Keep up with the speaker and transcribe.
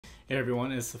Hey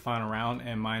everyone, it's the final round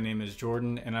and my name is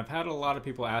Jordan, and I've had a lot of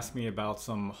people ask me about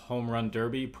some home run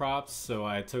derby props, so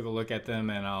I took a look at them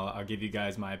and I'll give you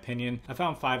guys my opinion. I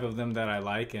found 5 of them that I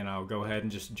like and I'll go ahead and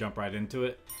just jump right into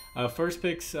it. First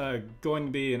pick's going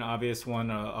to be an obvious one.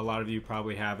 A lot of you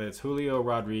probably have it. It's Julio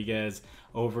Rodriguez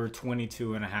over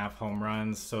 22.5 home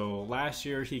runs. So last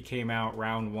year he came out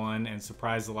round 1 and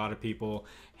surprised a lot of people,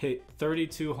 hit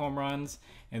 32 home runs,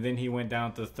 and then he went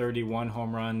down to 31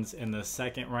 home runs in the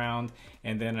second round,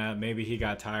 and then maybe he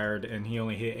got tired and he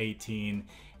only hit 18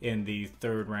 in the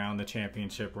third round, the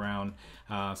championship round.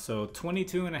 So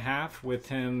 22.5 with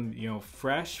him,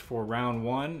 fresh for round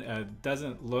 1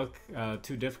 doesn't look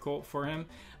too difficult for him,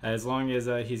 as long as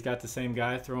he's got the same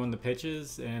guy throwing the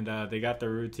pitches and they got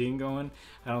their routine going.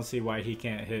 I don't see why he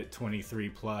can't hit 23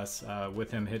 plus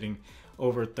with him hitting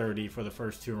over 30 for the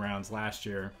first 2 rounds last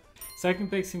year. Second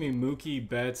pick's gonna be Mookie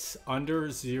Betts under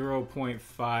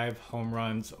 0.5 home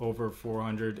runs over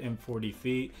 440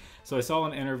 feet. So I saw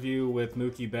an interview with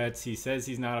Mookie Betts. He says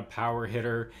he's not a power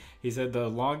hitter. He said the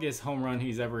longest home run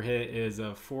he's ever hit is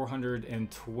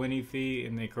 420 feet,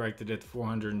 and they corrected it to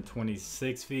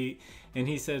 426 feet. And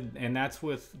he said, and that's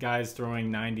with guys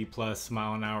throwing 90 plus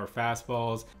mile-an-hour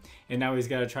fastballs. And now he's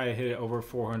got to try to hit it over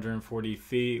 440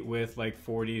 feet with like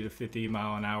 40 to 50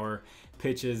 mile-an-hour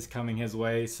pitches coming his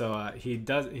way. So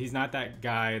he's not that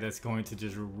guy that's going to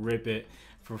just rip it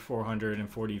for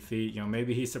 440 feet.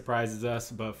 Maybe he surprises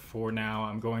us, but for now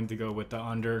I'm going to go with the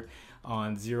under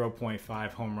on 0.5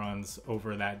 home runs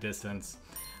over that distance,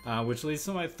 which leads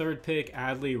to my third pick,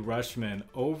 Adley Rutschman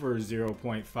over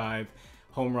 0.5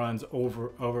 home runs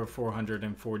over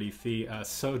 440 feet.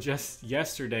 So just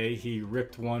yesterday he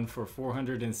ripped one for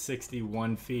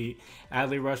 461 feet.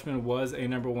 Adley Rutschman was a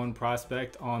 #1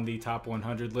 prospect on the top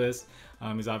 100 list.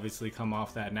 He's obviously come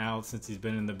off that now since he's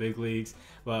been in the big leagues,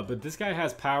 but this guy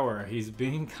has power. He's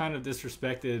being kind of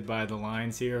disrespected by the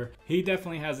lines here. He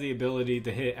definitely has the ability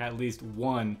to hit at least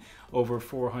one over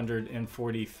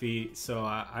 440 feet, so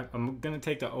I'm gonna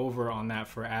take the over on that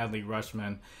for Adley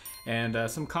Rutschman. And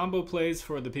some combo plays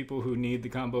for the people who need the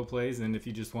combo plays, and if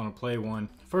you just want to play one.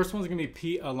 First one's gonna be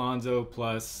Pete Alonso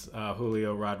plus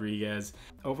Julio Rodriguez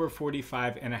over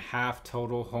 45.5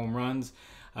 total home runs.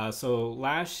 So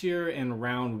last year in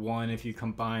round 1, if you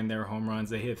combine their home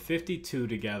runs, they hit 52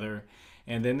 together,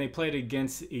 and then they played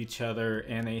against each other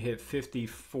and they hit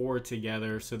 54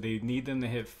 together, so they need them to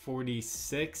hit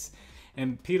 46.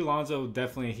 And Pete Alonso,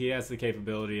 definitely, he has the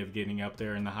capability of getting up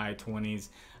there in the high 20s.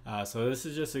 So this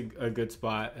is just a good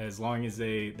spot as long as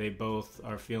they both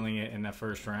are feeling it in the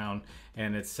first round.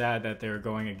 And it's sad that they're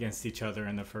going against each other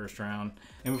in the first round.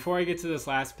 And before I get to this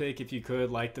last pick, if you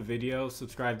could like the video,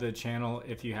 subscribe to the channel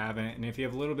if you haven't. And if you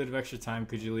have a little bit of extra time,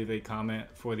 could you leave a comment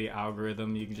for the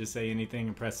algorithm? You can just say anything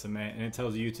and press submit, and it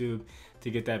tells YouTube to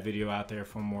get that video out there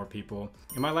for more people.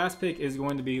 And my last pick is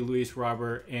going to be Luis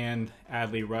Robert and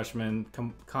Adley Rutschman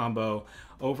combo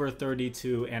over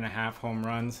 32.5 home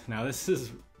runs. Now this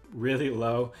is really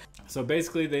low. So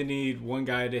basically they need one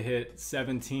guy to hit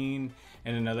 17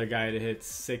 and another guy to hit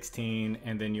 16,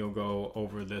 and then you'll go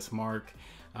over this mark.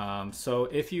 So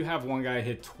if you have one guy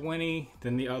hit 20,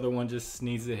 then the other one just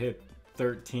needs to hit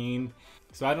 13.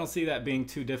 So I don't see that being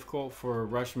too difficult for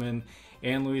Rutschman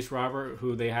and Luis Robert,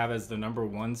 who they have as the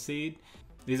 #1 seed.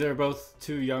 These are both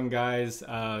 2 young guys,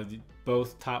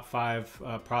 both top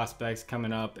 5 prospects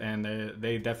coming up, and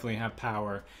they definitely have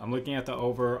power. I'm looking at the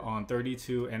over on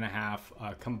 32.5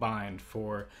 combined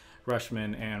for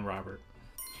Rutschman and Robert.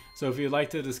 So if you'd like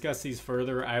to discuss these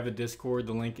further, I have a Discord.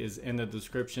 The link is in the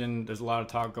description. There's a lot of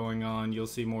talk going on. You'll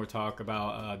see more talk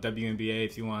about WNBA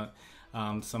if you want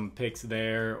some picks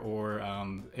there, or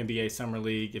NBA Summer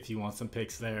League if you want some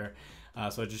picks there.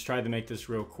 So I just tried to make this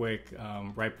real quick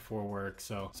right before work.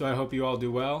 So I hope you all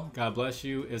do well. God bless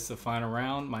you. It's the final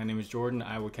round. My name is Jordan.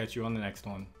 I will catch you on the next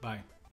one. Bye.